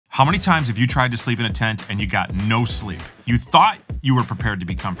How many times have you tried to sleep in a tent and you got no sleep? You thought you were prepared to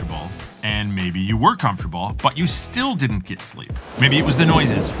be comfortable, and maybe you were comfortable, but you still didn't get sleep. Maybe it was the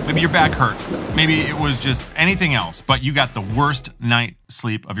noises, maybe your back hurt, maybe it was just anything else, but you got the worst night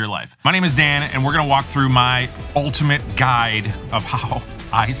sleep of your life. My name is Dan, and we're gonna walk through my ultimate guide of how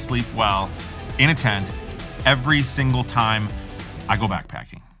I sleep well in a tent every single time I go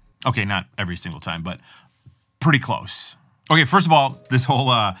backpacking. Okay, not every single time, but pretty close. Okay, first of all, this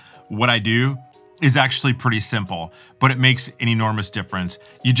whole what I do is actually pretty simple, but it makes an enormous difference.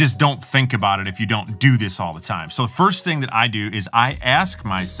 You just don't think about it if you don't do this all the time. So the first thing that I do is I ask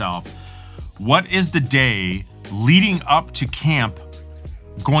myself, what is the day leading up to camp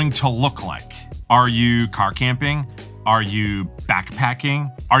going to look like? Are you car camping? Are you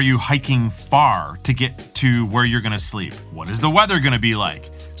backpacking? Are you hiking far to get to where you're gonna sleep? What is the weather gonna be like?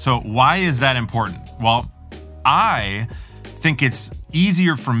 So why is that important? Well, I think it's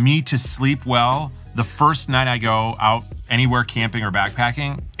easier for me to sleep well the first night I go out anywhere camping or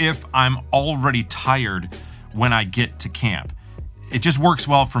backpacking if I'm already tired when I get to camp. It just works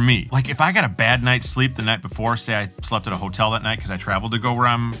well for me. Like if I got a bad night's sleep the night before, say I slept at a hotel that night because I traveled to go where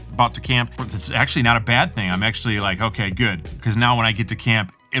I'm about to camp, it's actually not a bad thing. I'm actually like, okay, good. Because now when I get to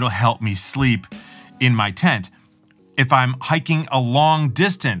camp, it'll help me sleep in my tent. If I'm hiking a long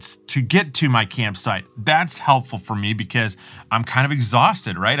distance to get to my campsite, that's helpful for me because I'm kind of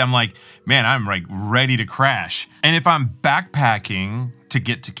exhausted, right? I'm like, man, I'm like ready to crash. And if I'm backpacking to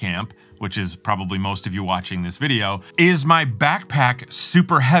get to camp, which is probably most of you watching this video, is my backpack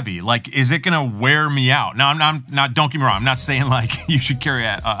super heavy? Like, is it gonna wear me out? Now, I'm not, don't get me wrong, I'm not saying like you should carry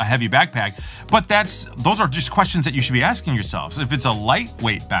a heavy backpack, but those are just questions that you should be asking yourselves. If it's a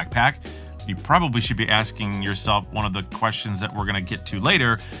lightweight backpack, you probably should be asking yourself one of the questions that we're gonna get to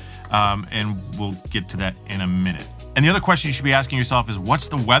later, and we'll get to that in a minute. And the other question you should be asking yourself is, what's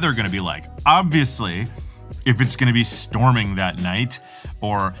the weather gonna be like? Obviously, if it's gonna be storming that night,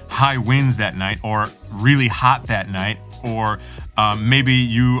 or high winds that night, or really hot that night, or maybe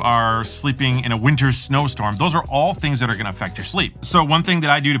you are sleeping in a winter snowstorm, those are all things that are gonna affect your sleep. So one thing that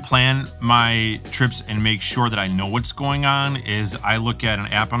I do to plan my trips and make sure that I know what's going on is I look at an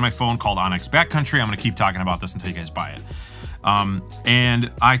app on my phone called onX Backcountry. I'm gonna keep talking about this until you guys buy it. And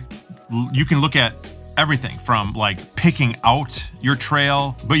you can look at everything from like picking out your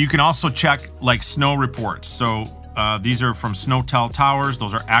trail, but you can also check like snow reports. So these are from SnowTel towers.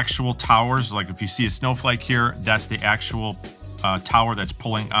 Those are actual towers. Like if you see a snowflake here, that's the actual tower that's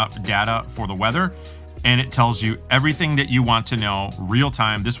pulling up data for the weather. And it tells you everything that you want to know real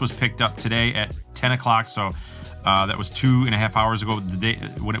time. This was picked up today at 10 o'clock. So that was 2.5 hours ago, the day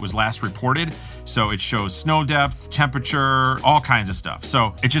when it was last reported. So it shows snow depth, temperature, all kinds of stuff.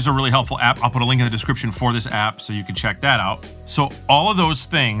 So it's just a really helpful app. I'll put a link in the description for this app so you can check that out. So all of those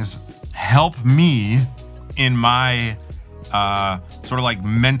things help me in my sort of like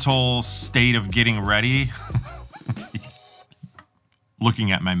mental state of getting ready.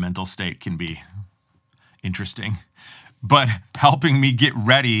 Looking at my mental state can be interesting, but helping me get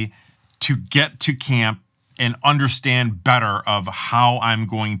ready to get to camp and understand better of how I'm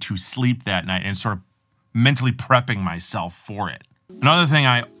going to sleep that night and sort of mentally prepping myself for it. Another thing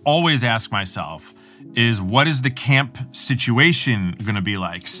I always ask myself is, what is the camp situation gonna be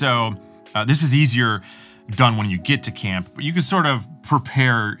like? So this is easier done when you get to camp, but you can sort of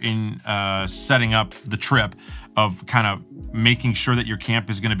prepare in setting up the trip of kind of making sure that your camp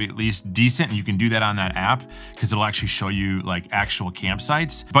is going to be at least decent, and you can do that on that app because it'll actually show you like actual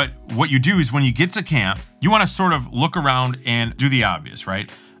campsites. But what you do is when you get to camp, you want to sort of look around and do the obvious, right?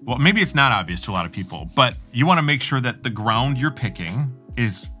 Well, maybe it's not obvious to a lot of people, but you want to make sure that the ground you're picking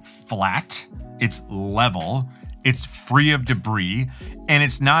is flat, it's level, it's free of debris, and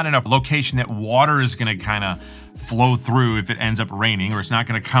it's not in a location that water is gonna kind of flow through if it ends up raining, or it's not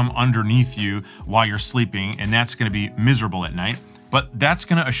gonna come underneath you while you're sleeping, and that's gonna be miserable at night. But that's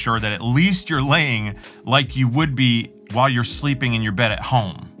gonna assure that at least you're laying like you would be while you're sleeping in your bed at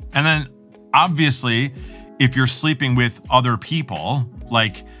home. And then obviously, if you're sleeping with other people,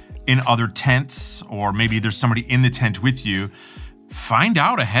 like in other tents, or maybe there's somebody in the tent with you, find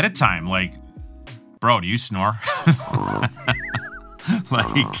out ahead of time, like, bro, do you snore?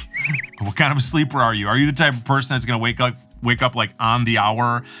 Like, what kind of a sleeper are you? Are you the type of person that's gonna wake up like on the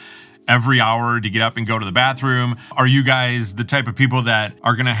hour, every hour to get up and go to the bathroom? Are you guys the type of people that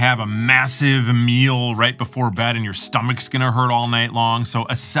are gonna have a massive meal right before bed and your stomach's gonna hurt all night long? So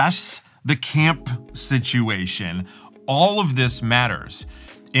assess the camp situation. All of this matters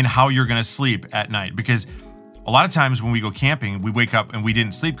in how you're gonna sleep at night, because a lot of times when we go camping, we wake up and we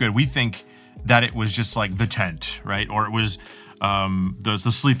didn't sleep good. We think that it was just like the tent, right? Or it was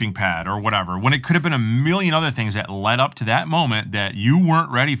the sleeping pad or whatever, when it could have been a million other things that led up to that moment that you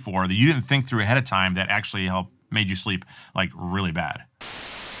weren't ready for, that you didn't think through ahead of time, that actually made you sleep like really bad.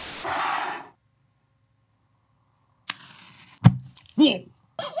 Whoa.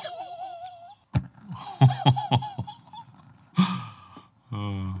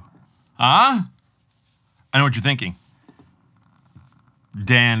 Huh? I know what you're thinking.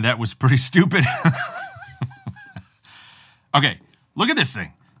 Dan, that was pretty stupid. Okay, look at this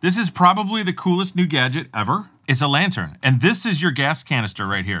thing. This is probably the coolest new gadget ever. It's a lantern, and this is your gas canister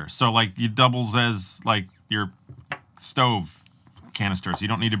right here. So like it doubles as like your stove canisters. You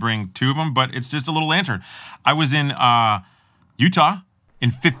don't need to bring two of them, but it's just a little lantern. I was in Utah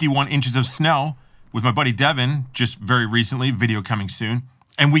in 51 inches of snow with my buddy Devin just very recently, video coming soon,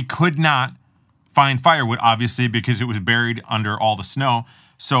 and we could not find firewood, obviously, because it was buried under all the snow.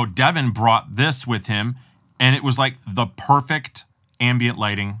 So Devin brought this with him, and it was like the perfect ambient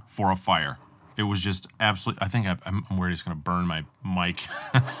lighting for a fire. It was just absolutely, I think I'm worried it's gonna burn my mic.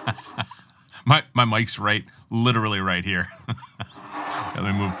 my mic's literally right here. Let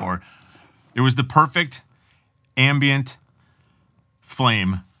me move forward. It was the perfect ambient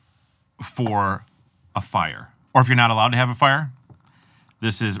flame for a fire. Or if you're not allowed to have a fire,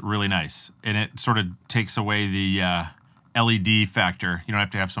 this is really nice. And it sort of takes away the LED factor. You don't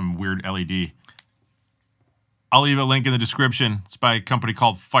have to have some weird LED. I'll leave a link in the description. It's by a company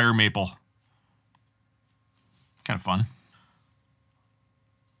called Fire Maple. Kind of fun.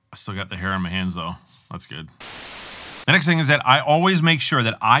 I still got the hair on my hands though. That's good. The next thing is that I always make sure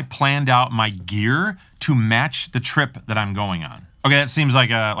that I planned out my gear to match the trip that I'm going on. Okay, that seems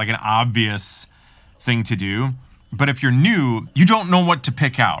like an obvious thing to do. But if you're new, you don't know what to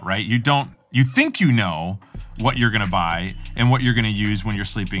pick out, right? You think you know what you're gonna buy and what you're gonna use when you're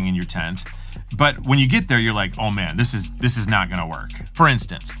sleeping in your tent. But when you get there, you're like, oh man, this is not gonna work. For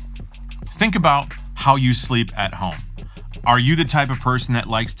instance, think about how you sleep at home. Are you the type of person that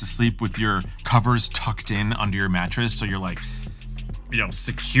likes to sleep with your covers tucked in under your mattress so you're like, you know,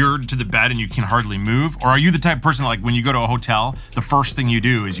 secured to the bed and you can hardly move? Or are you the type of person that, like, when you go to a hotel, the first thing you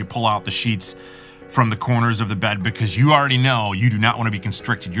do is you pull out the sheets from the corners of the bed because you already know you do not want to be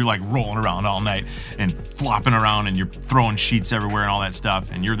constricted. You're like rolling around all night and flopping around and you're throwing sheets everywhere and all that stuff.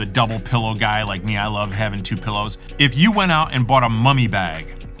 And you're the double pillow guy like me. I love having two pillows. If you went out and bought a mummy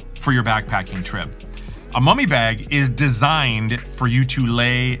bag for your backpacking trip, a mummy bag is designed for you to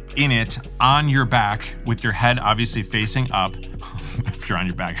lay in it on your back with your head obviously facing up. If you're on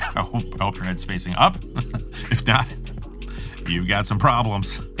your back, I hope your head's facing up. If not, you've got some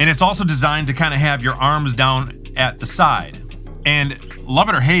problems. And it's also designed to kind of have your arms down at the side. And love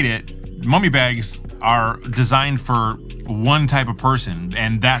it or hate it, mummy bags are designed for one type of person,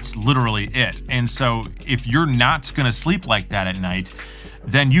 and that's literally it. And so if you're not gonna sleep like that at night,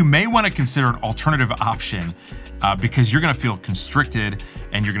 then you may want to consider an alternative option because you're going to feel constricted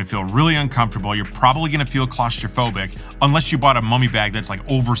and you're going to feel really uncomfortable. You're probably going to feel claustrophobic unless you bought a mummy bag that's like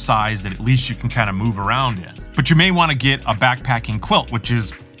oversized that at least you can kind of move around in. But you may want to get a backpacking quilt, which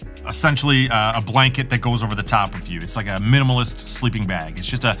is essentially a blanket that goes over the top of you. It's like a minimalist sleeping bag. It's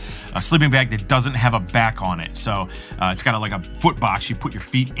just a sleeping bag that doesn't have a back on it. So it's got like a foot box. You put your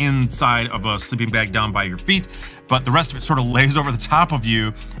feet inside of a sleeping bag down by your feet, but the rest of it sort of lays over the top of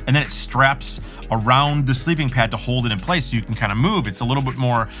you, and then it straps around the sleeping pad to hold it in place so you can kind of move. It's a little bit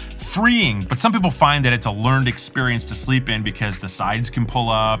more freeing, but some people find that it's a learned experience to sleep in because the sides can pull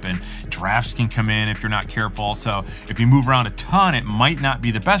up and drafts can come in if you're not careful. So if you move around a ton, it might not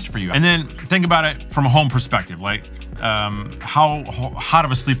be the best for you. And then think about it from a home perspective, like how hot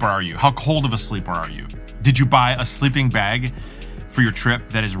of a sleeper are you? How cold of a sleeper are you? Did you buy a sleeping bag for your trip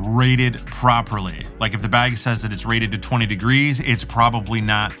that is rated properly? Like if the bag says that it's rated to 20 degrees, it's probably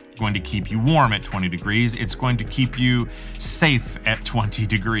not going to keep you warm at 20 degrees. It's going to keep you safe at 20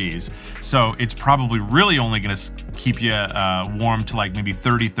 degrees. So it's probably really only going to keep you warm to like maybe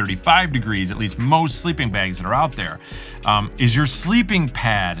 30, 35 degrees, at least most sleeping bags that are out there. Is your sleeping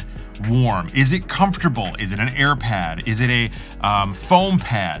pad warm? Is it comfortable? Is it an air pad? Is it a foam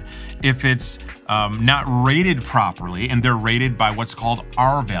pad? If it's not rated properly, and they're rated by what's called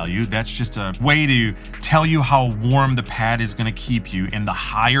R value, that's just a way to tell you how warm the pad is going to keep you, and the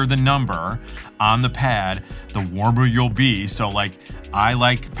higher the number on the pad, the warmer you'll be. So like, I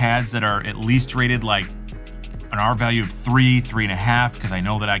like pads that are at least rated like an R value of 3, 3.5, because I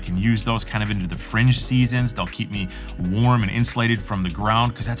know that I can use those kind of into the fringe seasons. They'll keep me warm and insulated from the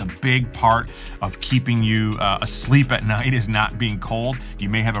ground, because that's a big part of keeping you asleep at night, is not being cold. You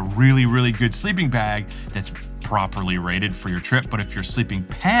may have a really, really good sleeping bag that's properly rated for your trip. But if your sleeping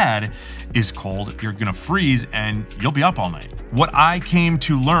pad is cold, you're gonna freeze and you'll be up all night. What I came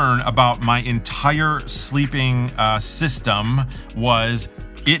to learn about my entire sleeping system was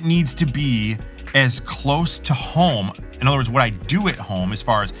it needs to be as close to home. In other words, what I do at home as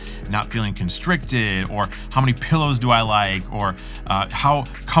far as not feeling constricted, or how many pillows do I like, or how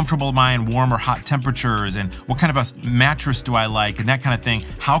comfortable am I in warm or hot temperatures, and what kind of a mattress do I like, and that kind of thing.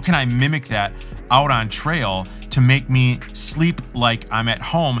 How can I mimic that out on trail to make me sleep like I'm at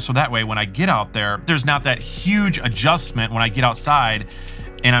home, so that way when I get out there, there's not that huge adjustment when I get outside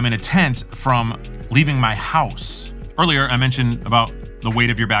and I'm in a tent from leaving my house. Earlier, I mentioned about the weight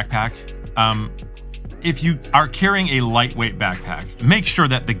of your backpack. If you are carrying a lightweight backpack, make sure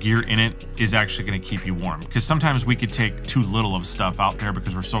that the gear in it is actually going to keep you warm, because sometimes we could take too little of stuff out there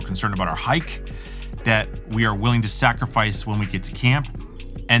because we're so concerned about our hike that we are willing to sacrifice when we get to camp.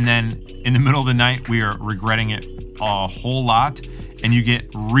 And then in the middle of the night, we are regretting it a whole lot, and you get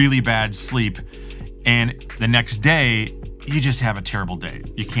really bad sleep. And the next day, you just have a terrible day.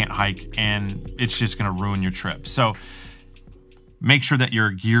 You can't hike, and it's just going to ruin your trip. So make sure that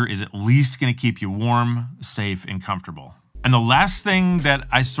your gear is at least going to keep you warm, safe, and comfortable. And the last thing that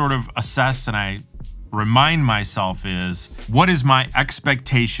I sort of assess and I remind myself is, what is my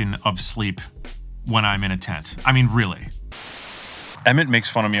expectation of sleep when I'm in a tent? I mean, really. Emmett makes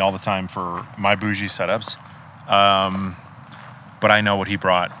fun of me all the time for my bougie setups, but I know what he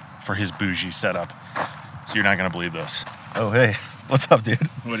brought for his bougie setup, so you're not going to believe this. Oh, hey. What's up, dude?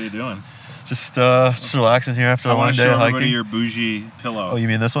 What are you doing? Just relaxing here after a long day of hiking. I want to show everybody your bougie pillow. Oh, you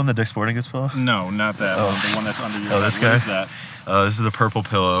mean this one, the Dick's Sporting Goods pillow? No, not that one. The one that's under your head. This guy? What is that? This is the purple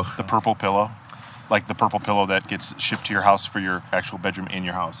pillow. The purple pillow? Like the purple pillow that gets shipped to your house for your actual bedroom in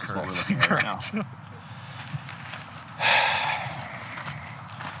your house. Correct. Is what we're looking at right now.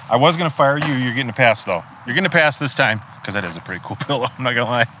 I was going to fire you. You're getting a pass, though. You're getting a pass this time, because that is a pretty cool pillow. I'm not going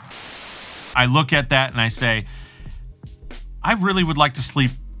to lie. I look at that and I say, I really would like to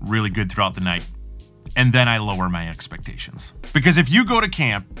sleep really good throughout the night. And then I lower my expectations. Because if you go to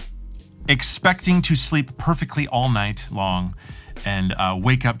camp expecting to sleep perfectly all night long and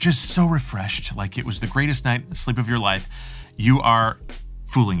wake up just so refreshed, like it was the greatest night sleep of your life, you are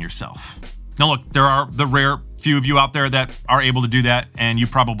fooling yourself. Now look, there are the rare few of you out there that are able to do that, and you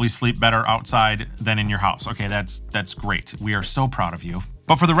probably sleep better outside than in your house. Okay, that's great. We are so proud of you.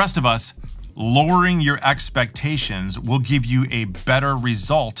 But for the rest of us, lowering your expectations will give you a better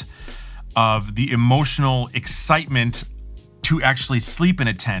result of the emotional excitement to actually sleep in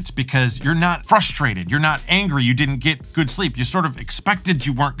a tent, because you're not frustrated, you're not angry, you didn't get good sleep. You sort of expected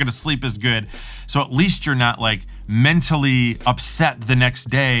you weren't gonna sleep as good, so at least you're not like mentally upset the next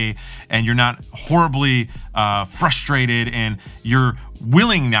day, and you're not horribly frustrated, and you're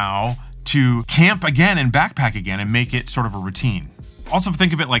willing now to camp again and backpack again and make it sort of a routine. Also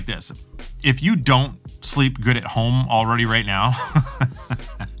think of it like this. If you don't sleep good at home already right now,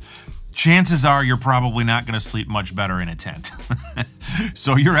 chances are you're probably not going to sleep much better in a tent.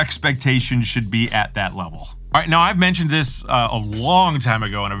 So your expectations should be at that level. All right, now I've mentioned this a long time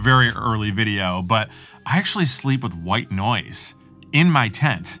ago in a very early video, but I actually sleep with white noise in my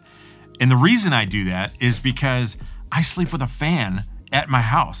tent. And the reason I do that is because I sleep with a fan at my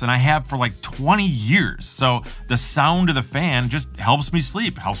house, and I have for like 20 years. So the sound of the fan just helps me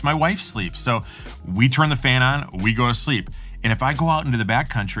sleep, helps my wife sleep. So we turn the fan on, we go to sleep. And if I go out into the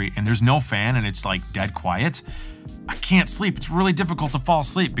backcountry and there's no fan and it's like dead quiet, I can't sleep. It's really difficult to fall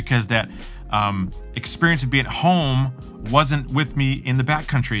asleep because that experience of being at home wasn't with me in the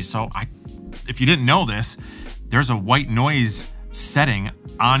backcountry. So if you didn't know this, there's a white noise setting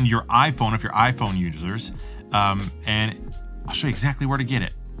on your iPhone if you're iPhone users, and I'll show you exactly where to get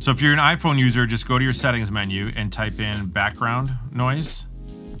it. So if you're an iPhone user, just go to your settings menu and type in background noise,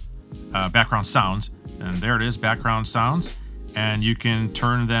 background sounds, and there it is, background sounds, and you can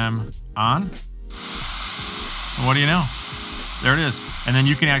turn them on. And what do you know? There it is. And then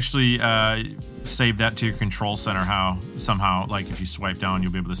you can actually save that to your control center somehow, like if you swipe down,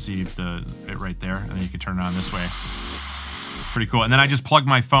 you'll be able to see it right there, and then you can turn it on this way. Pretty cool. And then I just plug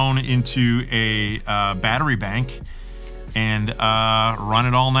my phone into a battery bank and run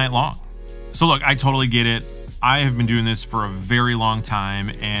it all night long. So look, I totally get it. I have been doing this for a very long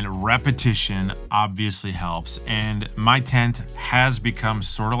time, and repetition obviously helps. And my tent has become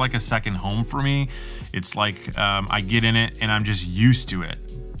sort of like a second home for me. It's like I get in it and I'm just used to it.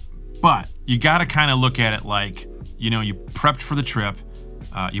 But you gotta kind of look at it like, you know, you prepped for the trip,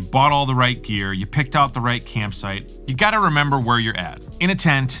 you bought all the right gear, you picked out the right campsite. You gotta remember where you're at. In a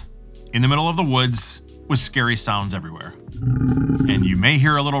tent, in the middle of the woods, with scary sounds everywhere. And you may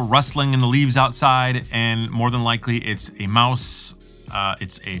hear a little rustling in the leaves outside, and more than likely it's a mouse,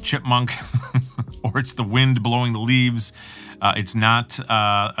 it's a chipmunk, or it's the wind blowing the leaves. It's not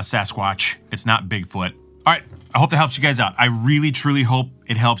a Sasquatch. It's not Bigfoot. All right, I hope that helps you guys out. I really, truly hope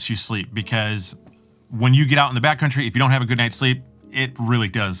it helps you sleep, because when you get out in the backcountry, if you don't have a good night's sleep, it really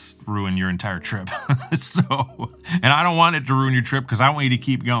does ruin your entire trip. And I don't want it to ruin your trip, because I want you to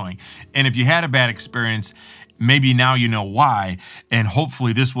keep going. And if you had a bad experience, maybe now you know why, and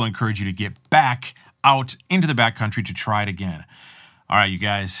hopefully this will encourage you to get back out into the backcountry to try it again. All right, you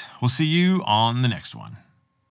guys, we'll see you on the next one.